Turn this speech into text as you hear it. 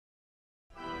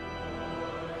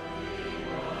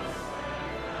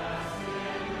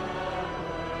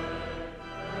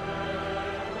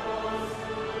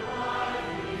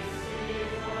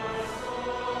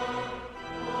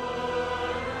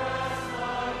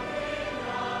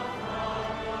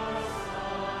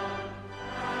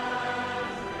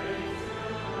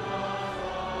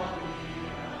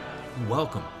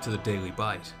Welcome to the Daily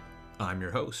Bite. I'm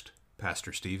your host,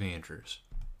 Pastor Steve Andrews.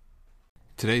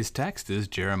 Today's text is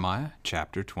Jeremiah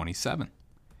chapter 27.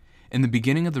 In the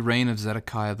beginning of the reign of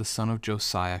Zedekiah the son of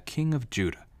Josiah, king of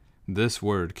Judah, this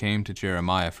word came to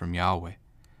Jeremiah from Yahweh.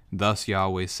 Thus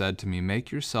Yahweh said to me,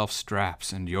 Make yourself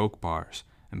straps and yoke bars,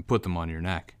 and put them on your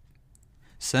neck.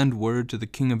 Send word to the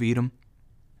king of Edom,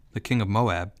 the king of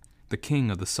Moab, the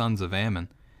king of the sons of Ammon,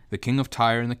 the king of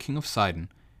Tyre and the king of Sidon,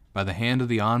 by the hand of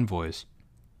the envoys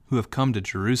who have come to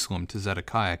Jerusalem to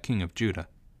Zedekiah king of Judah.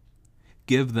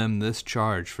 Give them this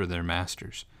charge for their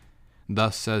masters.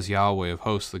 Thus says Yahweh of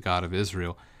hosts, the God of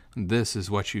Israel, This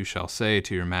is what you shall say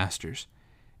to your masters.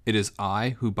 It is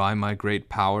I who by my great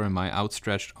power and my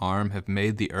outstretched arm have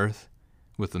made the earth,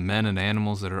 with the men and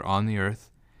animals that are on the earth,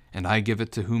 and I give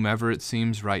it to whomever it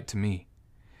seems right to me.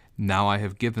 Now I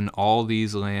have given all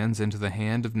these lands into the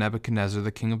hand of Nebuchadnezzar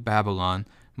the king of Babylon,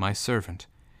 my servant,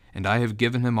 and I have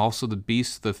given him also the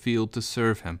beasts of the field to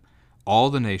serve him. All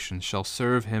the nations shall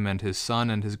serve him and his son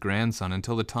and his grandson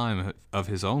until the time of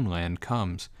his own land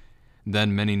comes.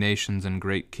 Then many nations and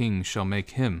great kings shall make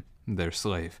him their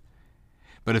slave.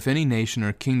 But if any nation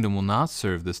or kingdom will not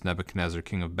serve this Nebuchadnezzar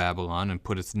king of Babylon and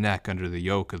put its neck under the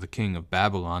yoke of the king of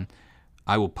Babylon,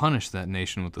 I will punish that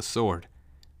nation with the sword,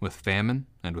 with famine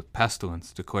and with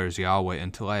pestilence, declares Yahweh,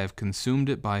 until I have consumed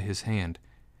it by his hand.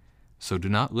 So do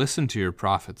not listen to your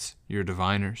prophets, your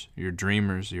diviners, your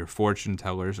dreamers, your fortune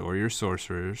tellers, or your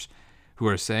sorcerers, who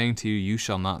are saying to you, You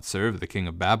shall not serve the king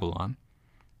of Babylon.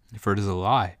 For it is a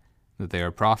lie that they are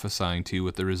prophesying to you,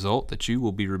 with the result that you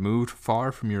will be removed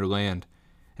far from your land,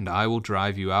 and I will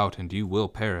drive you out, and you will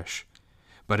perish.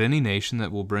 But any nation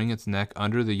that will bring its neck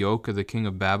under the yoke of the king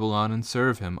of Babylon and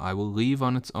serve him, I will leave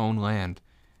on its own land,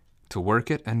 to work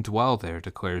it and dwell there,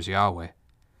 declares Yahweh.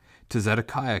 To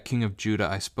Zedekiah king of Judah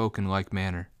I spoke in like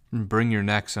manner. Bring your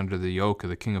necks under the yoke of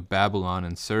the king of Babylon,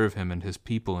 and serve him and his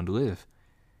people, and live.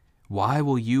 Why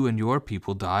will you and your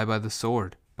people die by the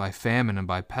sword, by famine, and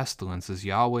by pestilence, as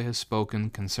Yahweh has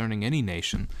spoken concerning any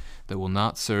nation that will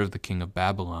not serve the king of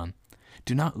Babylon?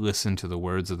 Do not listen to the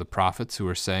words of the prophets who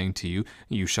are saying to you,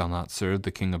 You shall not serve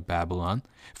the king of Babylon,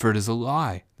 for it is a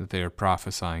lie that they are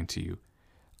prophesying to you.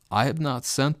 I have not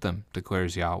sent them,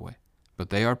 declares Yahweh, but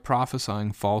they are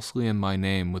prophesying falsely in my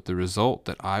name, with the result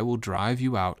that I will drive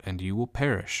you out, and you will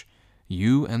perish,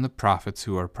 you and the prophets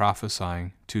who are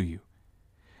prophesying to you.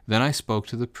 Then I spoke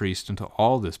to the priest and to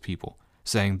all this people,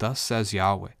 saying, Thus says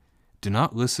Yahweh, Do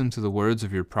not listen to the words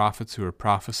of your prophets who are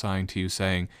prophesying to you,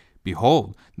 saying,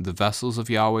 Behold, the vessels of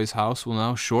Yahweh's house will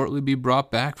now shortly be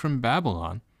brought back from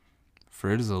Babylon.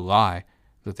 For it is a lie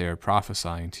that they are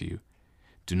prophesying to you.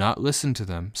 Do not listen to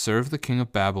them. Serve the king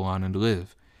of Babylon and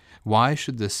live. Why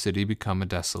should this city become a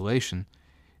desolation?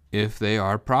 If they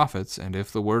are prophets, and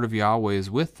if the word of Yahweh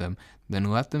is with them, then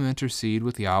let them intercede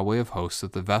with Yahweh of hosts,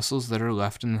 that the vessels that are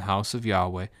left in the house of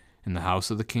Yahweh, in the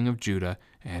house of the king of Judah,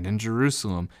 and in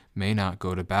Jerusalem, may not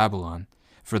go to Babylon.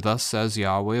 For thus says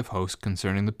Yahweh of hosts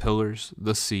concerning the pillars,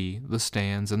 the sea, the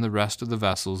stands, and the rest of the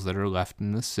vessels that are left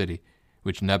in this city,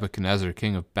 which Nebuchadnezzar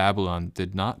king of Babylon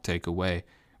did not take away,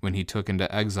 when he took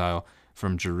into exile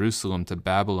from Jerusalem to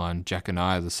Babylon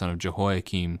Jeconiah the son of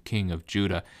Jehoiakim, king of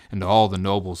Judah, and all the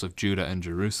nobles of Judah and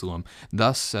Jerusalem.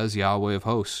 Thus says Yahweh of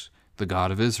hosts, the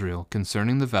God of Israel,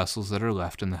 concerning the vessels that are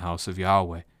left in the house of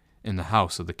Yahweh, in the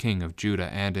house of the king of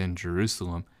Judah and in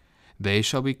Jerusalem. They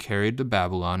shall be carried to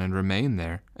Babylon and remain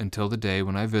there until the day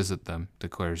when I visit them,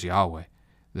 declares Yahweh.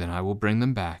 Then I will bring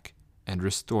them back and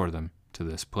restore them to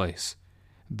this place.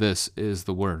 This is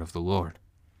the word of the Lord.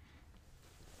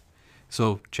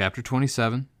 So, chapter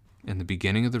 27, in the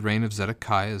beginning of the reign of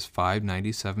Zedekiah is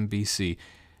 597 BC.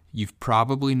 You've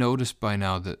probably noticed by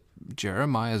now that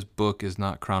Jeremiah's book is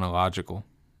not chronological.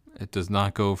 It does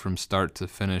not go from start to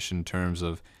finish in terms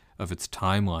of its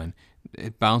timeline.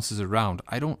 It bounces around.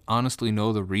 I don't honestly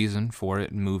know the reason for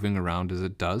it moving around as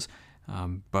it does,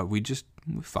 but we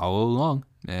follow along,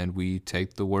 and we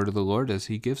take the word of the Lord as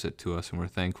he gives it to us, and we're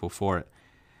thankful for it.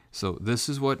 So this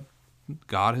is what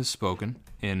God has spoken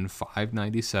in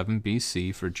 597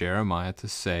 BC for Jeremiah to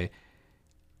say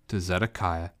to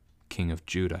Zedekiah, king of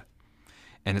Judah.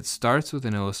 And it starts with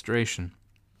an illustration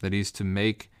that he's to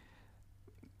make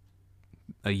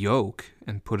a yoke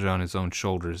and put it on his own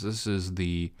shoulders. This is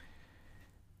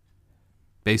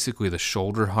basically the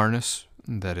shoulder harness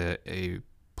that a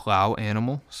plow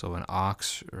animal, so an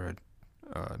ox or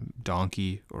a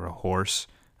donkey or a horse,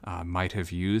 might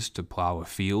have used to plow a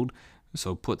field.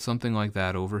 So put something like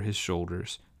that over his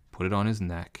shoulders, put it on his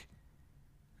neck.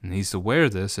 And he's to wear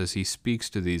this as he speaks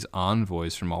to these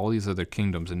envoys from all these other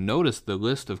kingdoms. And notice the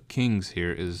list of kings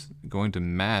here is going to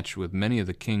match with many of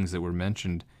the kings that were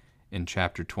mentioned in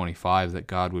chapter 25 that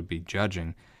God would be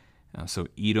judging. So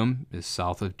Edom is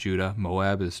south of Judah.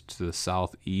 Moab is to the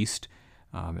southeast.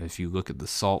 If you look at the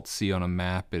Salt Sea on a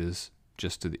map, it is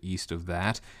just to the east of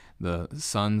that. The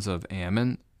sons of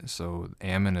Ammon, so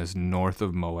Ammon is north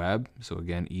of Moab, so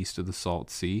again east of the Salt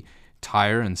Sea.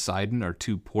 Tyre and Sidon are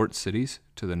two port cities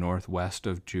to the northwest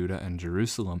of Judah and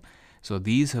Jerusalem. So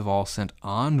these have all sent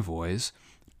envoys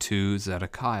to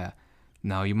Zedekiah.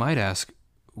 Now you might ask,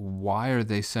 why are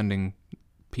they sending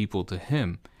people to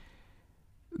him?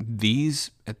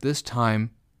 At this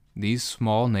time, these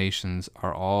small nations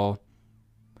are all,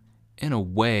 in a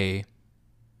way,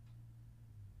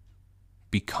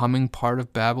 becoming part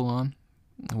of Babylon.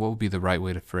 What would be the right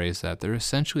way to phrase that? They're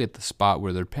essentially at the spot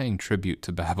where they're paying tribute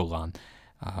to Babylon.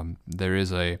 There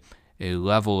is a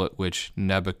level at which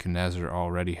Nebuchadnezzar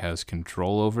already has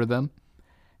control over them,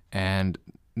 and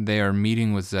they are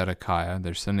meeting with Zedekiah.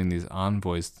 They're sending these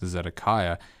envoys to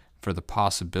Zedekiah for the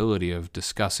possibility of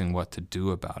discussing what to do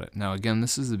about it. Now, again,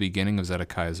 this is the beginning of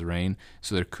Zedekiah's reign,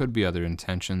 so there could be other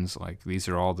intentions, like these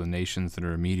are all the nations that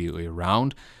are immediately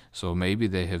around, so maybe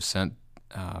they have sent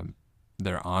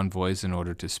their envoys in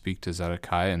order to speak to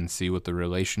Zedekiah and see what the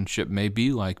relationship may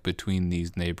be like between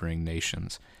these neighboring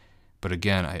nations. But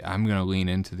again, I'm going to lean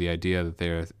into the idea that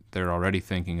they're already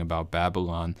thinking about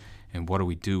Babylon, and what do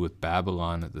we do with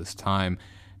Babylon at this time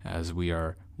as we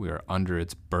are under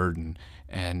its burden.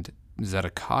 And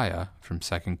Zedekiah, from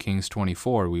 2 Kings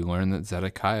 24, we learn that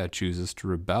Zedekiah chooses to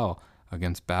rebel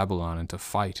against Babylon and to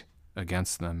fight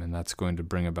against them, and that's going to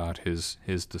bring about his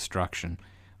destruction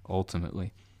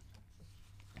ultimately.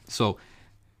 So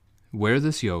wear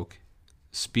this yoke,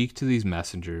 speak to these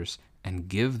messengers, and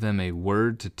give them a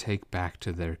word to take back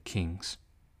to their kings.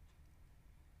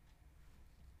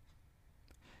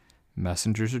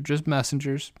 Messengers are just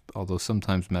messengers, although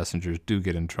sometimes messengers do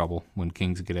get in trouble when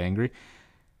kings get angry.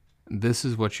 This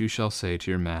is what you shall say to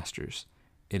your masters.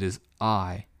 It is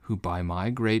I who by my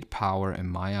great power and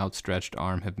my outstretched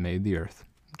arm have made the earth.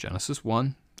 Genesis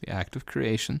 1, the act of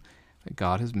creation, that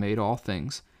God has made all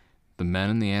things, the men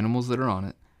and the animals that are on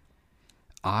it.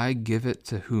 I give it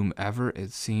to whomever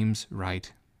it seems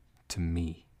right to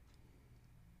me.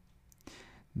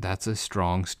 That's a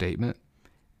strong statement,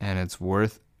 and it's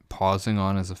worth pausing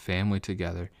on as a family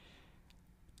together.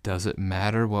 Does it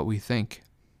matter what we think?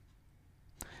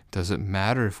 Does it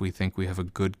matter if we think we have a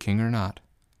good king or not?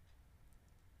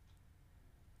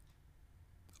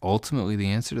 Ultimately, the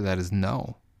answer to that is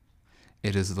no.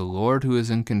 It is the Lord who is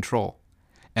in control.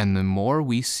 And the more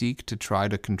we seek to try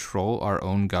to control our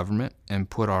own government and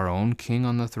put our own king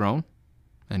on the throne,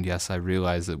 and yes, I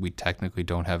realize that we technically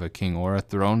don't have a king or a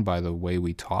throne by the way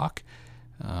we talk,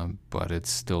 but it's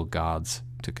still God's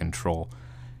to control.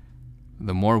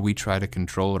 The more we try to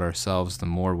control it ourselves, the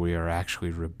more we are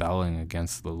actually rebelling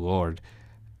against the Lord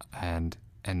and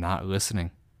not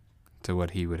listening to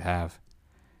what he would have.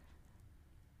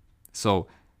 So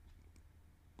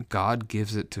God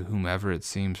gives it to whomever it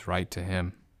seems right to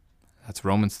him. That's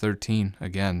Romans 13.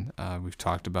 Again, we've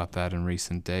talked about that in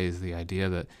recent days, the idea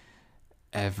that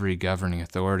every governing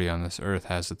authority on this earth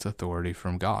has its authority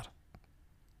from God.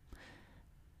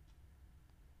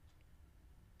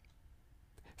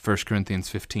 1 Corinthians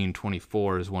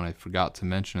 15:24 is one I forgot to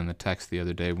mention in the text the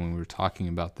other day when we were talking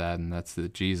about that, and that's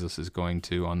that Jesus is going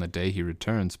to, on the day he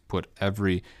returns,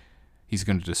 he's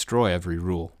going to destroy every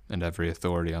rule and every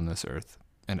authority on this earth,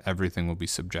 and everything will be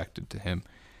subjected to him.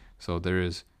 So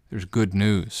there's good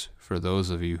news for those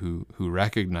of you who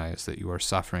recognize that you are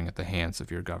suffering at the hands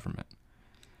of your government.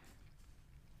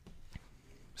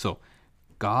 So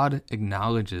God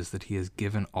acknowledges that he has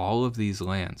given all of these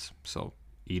lands. So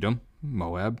Edom,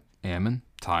 Moab, Ammon,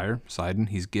 Tyre, Sidon,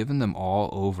 he's given them all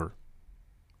over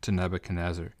to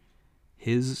Nebuchadnezzar,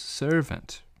 his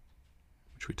servant,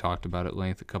 which we talked about at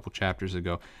length a couple chapters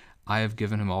ago. I have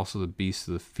given him also the beasts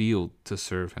of the field to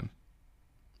serve him.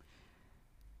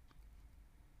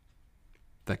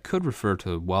 That could refer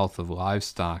to wealth of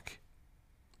livestock.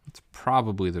 It's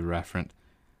probably the referent,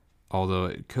 although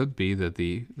it could be that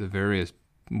the various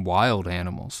wild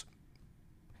animals,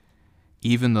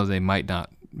 even though they might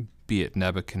not be at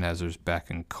Nebuchadnezzar's beck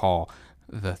and call,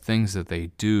 the things that they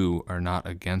do are not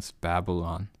against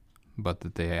Babylon, but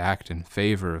that they act in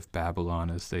favor of Babylon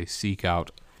as they seek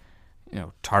out,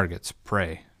 targets,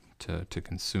 prey to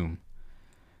consume.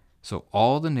 So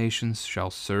all the nations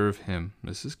shall serve him.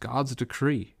 This is God's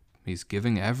decree. He's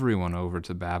giving everyone over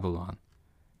to Babylon,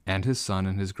 and his son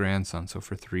and his grandson, so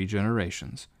for 3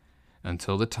 generations,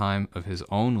 until the time of his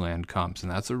own land comes.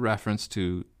 And that's a reference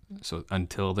to,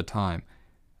 until the time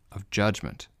of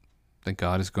judgment, that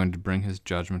God is going to bring his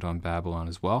judgment on Babylon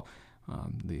as well.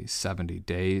 the 70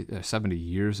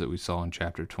 years that we saw in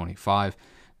chapter 25.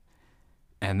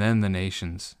 And then the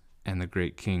nations and the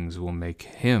great kings will make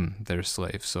him their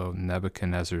slave. So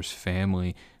Nebuchadnezzar's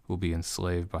family will be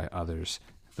enslaved by others.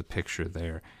 The picture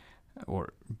there,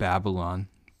 or Babylon,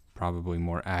 probably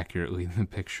more accurately, the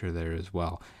picture there as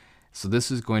well. So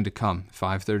this is going to come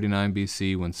 539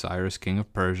 BC when Cyrus, king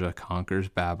of Persia, conquers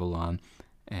Babylon,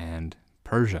 and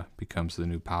Persia becomes the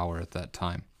new power at that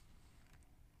time.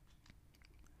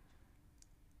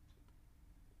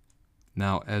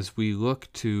 Now, as we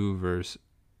look to verse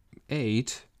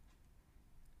 8,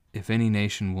 if any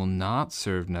nation will not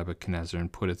serve Nebuchadnezzar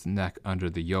and put its neck under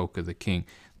the yoke of the king,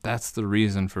 that's the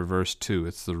reason for verse 2.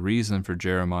 It's the reason for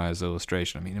Jeremiah's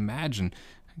illustration. I mean, imagine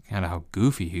kind of how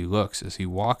goofy he looks as he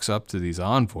walks up to these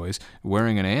envoys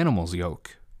wearing an animal's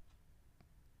yoke.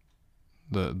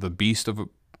 The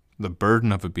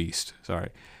burden of a beast.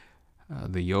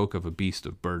 The yoke of a beast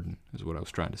of burden is what I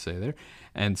was trying to say there.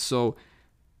 And so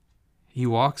he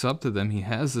walks up to them. He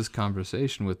has this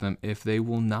conversation with them. If they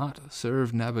will not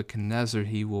serve Nebuchadnezzar,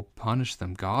 he will punish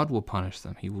them. God will punish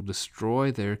them. He will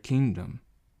destroy their kingdom.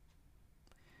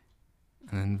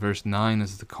 And then verse 9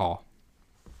 is the call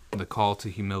to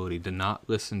humility. Do not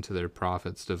listen to their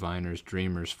prophets, diviners,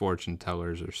 dreamers, fortune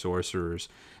tellers, or sorcerers.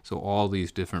 So all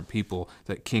these different people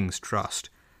that kings trust,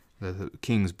 that the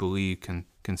kings believe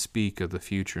can speak of the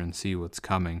future and see what's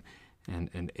coming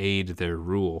and aid their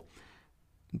rule.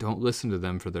 Don't listen to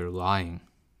them for their lying.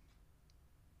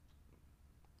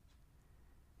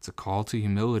 It's a call to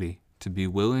humility, to be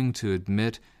willing to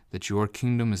admit that your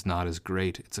kingdom is not as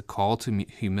great. It's a call to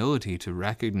humility to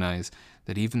recognize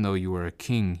that even though you are a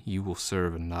king, you will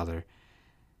serve another.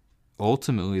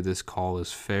 Ultimately, this call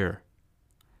is fair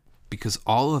because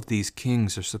all of these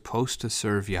kings are supposed to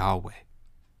serve Yahweh.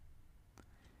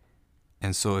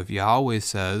 And so if Yahweh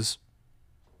says,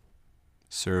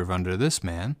 serve under this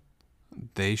man,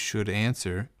 they should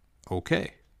answer,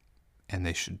 okay, and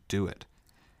they should do it.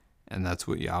 And that's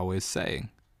what Yahweh is saying.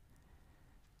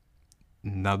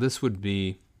 Now this would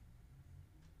be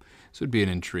an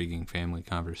intriguing family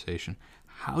conversation.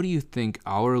 How do you think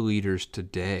our leaders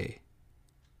today,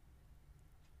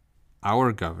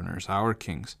 our governors, our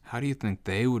kings, how do you think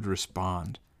they would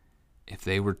respond if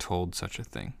they were told such a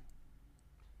thing?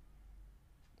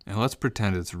 And let's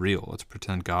pretend it's real. Let's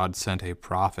pretend God sent a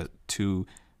prophet to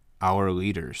our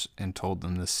leaders and told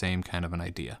them the same kind of an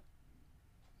idea.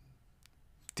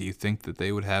 Do you think that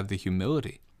they would have the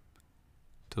humility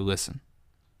to listen?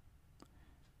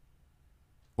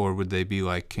 Or would they be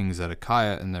like King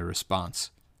Zedekiah in their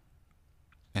response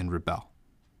and rebel?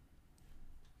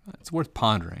 It's worth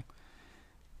pondering.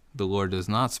 The Lord does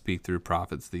not speak through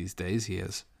prophets these days.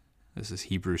 This is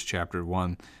Hebrews chapter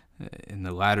 1. In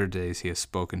the latter days, he has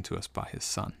spoken to us by his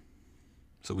Son.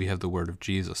 So we have the word of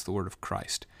Jesus, the word of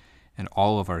Christ. And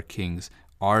all of our kings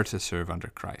are to serve under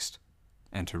Christ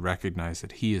and to recognize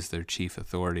that he is their chief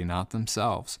authority, not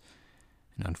themselves.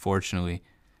 And unfortunately,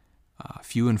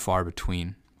 few and far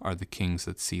between are the kings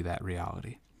that see that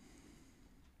reality.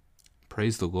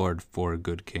 Praise the Lord for a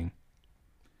good king.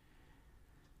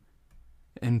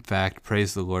 In fact,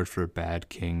 praise the Lord for a bad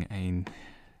king.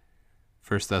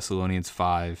 1 Thessalonians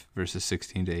 5, verses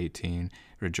 16 to 18,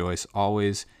 rejoice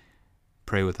always,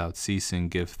 pray without ceasing,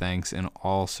 give thanks in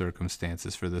all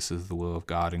circumstances, for this is the will of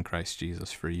God in Christ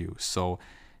Jesus for you. So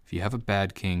if you have a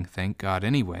bad king, thank God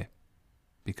anyway,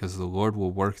 because the Lord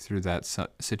will work through that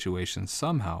situation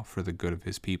somehow for the good of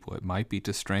his people. It might be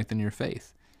to strengthen your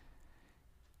faith.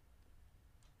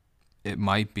 It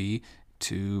might be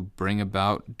to bring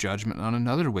about judgment on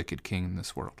another wicked king in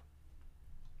this world.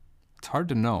 It's hard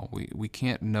to know. We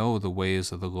can't know the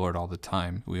ways of the Lord all the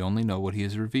time. We only know what he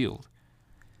has revealed.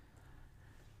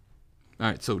 All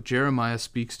right, so Jeremiah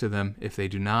speaks to them. If they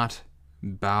do not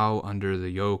bow under the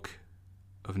yoke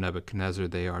of Nebuchadnezzar,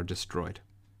 they are destroyed.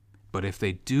 But if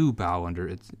they do bow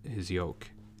under his yoke,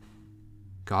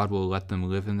 God will let them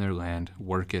live in their land,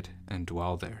 work it, and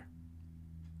dwell there.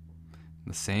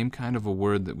 The same kind of a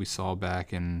word that we saw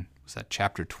back in, was that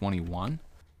chapter 21?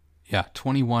 Yeah,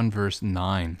 21 verse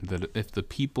 9, that if the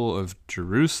people of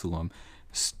Jerusalem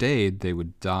stayed, they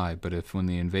would die. But if when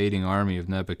the invading army of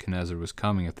Nebuchadnezzar was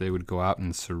coming, if they would go out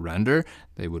and surrender,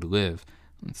 they would live.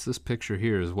 It's this picture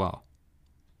here as well.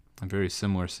 A very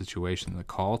similar situation, the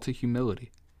call to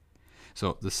humility.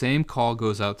 So the same call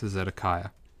goes out to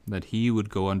Zedekiah, that he would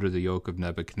go under the yoke of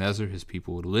Nebuchadnezzar, his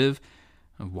people would live.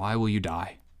 And why will you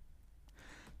die?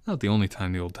 Not the only time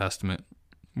in the Old Testament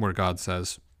where God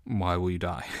says, why will you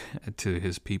die, to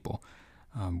his people,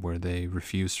 where they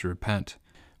refuse to repent.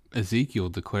 Ezekiel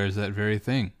declares that very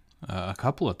thing. a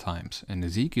couple of times. And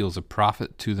Ezekiel's a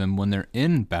prophet to them when they're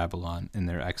in Babylon in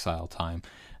their exile time.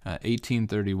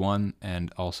 18:31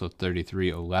 and also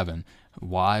 33:11.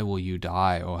 Why will you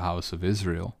die, O house of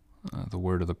Israel? The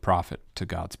word of the prophet to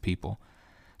God's people.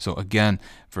 So again,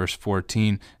 verse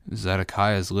 14,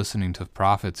 Zedekiah is listening to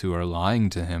prophets who are lying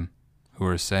to him, who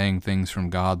are saying things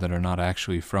from God that are not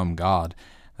actually from God.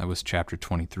 That was chapter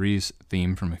 23's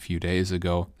theme from a few days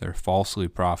ago. They're falsely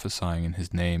prophesying in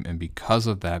his name, and because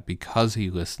of that, because he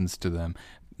listens to them,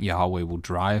 Yahweh will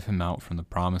drive him out from the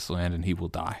promised land and he will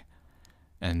die.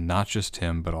 And not just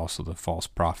him, but also the false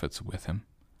prophets with him.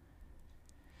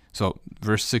 So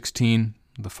verse 16,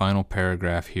 the final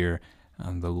paragraph here,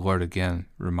 the Lord again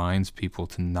reminds people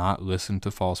to not listen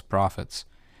to false prophets.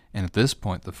 And at this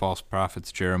point, the false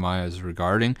prophets Jeremiah is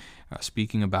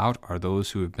speaking about, are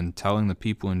those who have been telling the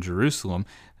people in Jerusalem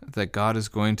that God is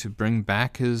going to bring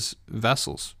back his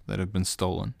vessels that have been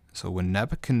stolen. So when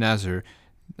Nebuchadnezzar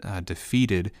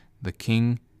defeated the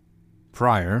king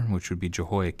prior, which would be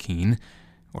Jehoiakim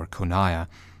or Coniah,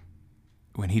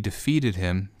 when he defeated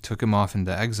him, took him off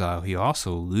into exile, he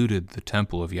also looted the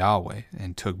temple of Yahweh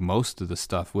and took most of the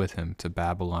stuff with him to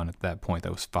Babylon at that point.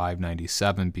 That was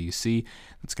 597 BC.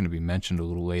 That's going to be mentioned a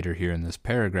little later here in this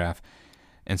paragraph.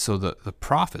 And so the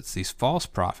prophets, these false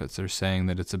prophets, are saying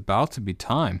that it's about to be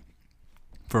time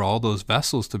for all those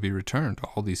vessels to be returned,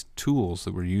 all these tools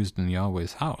that were used in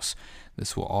Yahweh's house.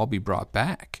 This will all be brought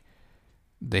back.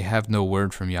 They have no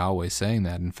word from Yahweh saying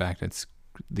that. In fact, it's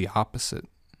the opposite.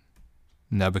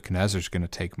 Nebuchadnezzar's going to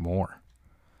take more.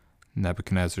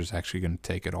 Nebuchadnezzar's actually going to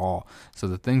take it all. So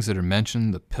the things that are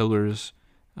mentioned, the pillars,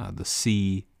 the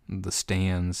sea, the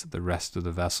stands, the rest of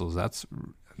the vessels,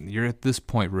 you're at this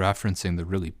point referencing the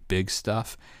really big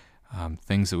stuff,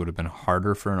 things that would have been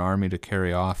harder for an army to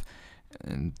carry off,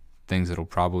 and things that will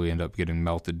probably end up getting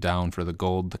melted down for the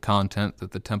gold, the content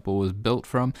that the temple was built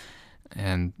from.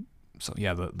 And so,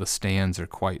 yeah, the stands are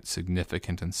quite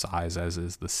significant in size, as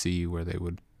is the sea,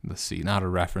 the sea, not a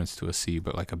reference to a sea,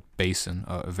 but like a basin,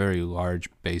 a very large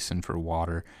basin for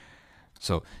water.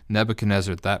 So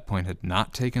Nebuchadnezzar at that point had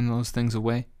not taken those things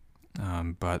away.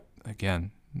 But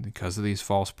again, because of these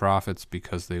false prophets,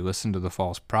 because they listened to the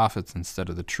false prophets instead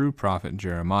of the true prophet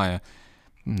Jeremiah,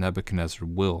 Nebuchadnezzar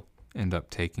will end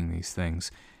up taking these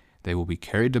things. They will be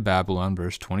carried to Babylon,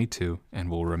 verse 22,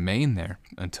 and will remain there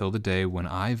until the day when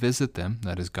I visit them,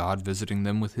 that is God visiting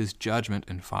them with his judgment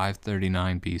in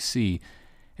 539 BC,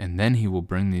 and then he will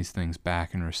bring these things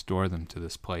back and restore them to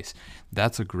this place.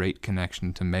 That's a great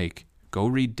connection to make. Go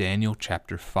read Daniel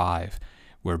chapter 5,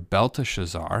 where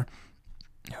Belteshazzar,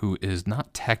 who is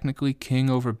not technically king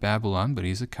over Babylon, but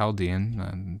he's a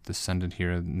Chaldean, descendant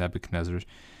here of Nebuchadnezzar.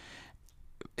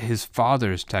 His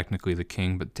father is technically the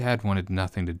king, but dad wanted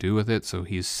nothing to do with it, so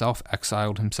he's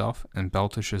self-exiled himself, and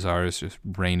Belteshazzar is just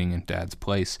reigning in dad's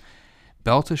place.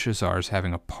 Belteshazzar is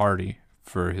having a party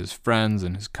for his friends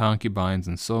and his concubines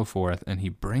and so forth, and he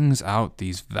brings out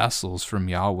these vessels from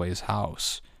Yahweh's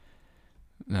house.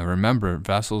 Now remember,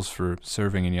 vessels for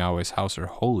serving in Yahweh's house are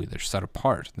holy. They're set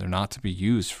apart. They're not to be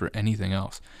used for anything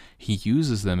else. He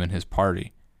uses them in his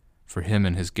party for him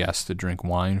and his guests to drink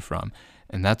wine from.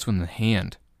 And that's when the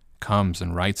hand comes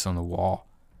and writes on the wall,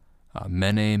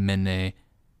 Mene, Mene,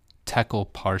 Tekel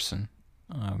Parsin.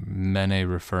 Mene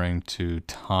referring to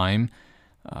time,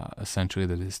 essentially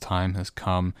that his time has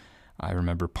come. I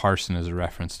remember Parsin is a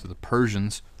reference to the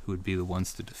Persians, who would be the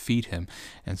ones to defeat him.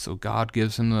 And so God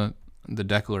gives him the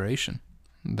declaration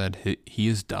that he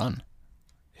is done.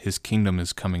 His kingdom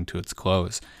is coming to its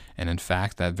close. And in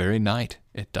fact, that very night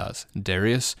it does.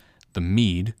 Darius the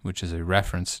Mede, which is a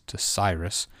reference to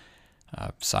Cyrus.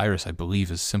 Cyrus, I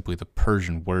believe, is simply the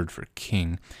Persian word for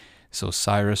king. So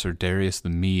Cyrus, or Darius the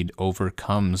Mede,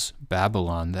 overcomes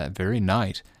Babylon that very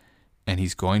night, and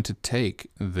he's going to take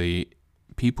the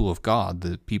people of God,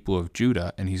 the people of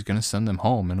Judah, and he's going to send them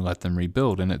home and let them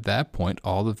rebuild. And at that point,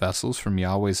 all the vessels from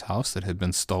Yahweh's house that had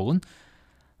been stolen,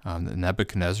 that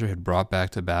Nebuchadnezzar had brought back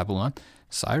to Babylon,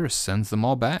 Cyrus sends them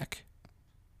all back.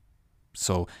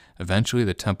 So eventually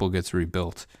the temple gets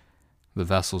rebuilt, the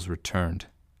vessels returned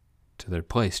to their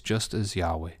place, just as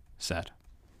Yahweh said.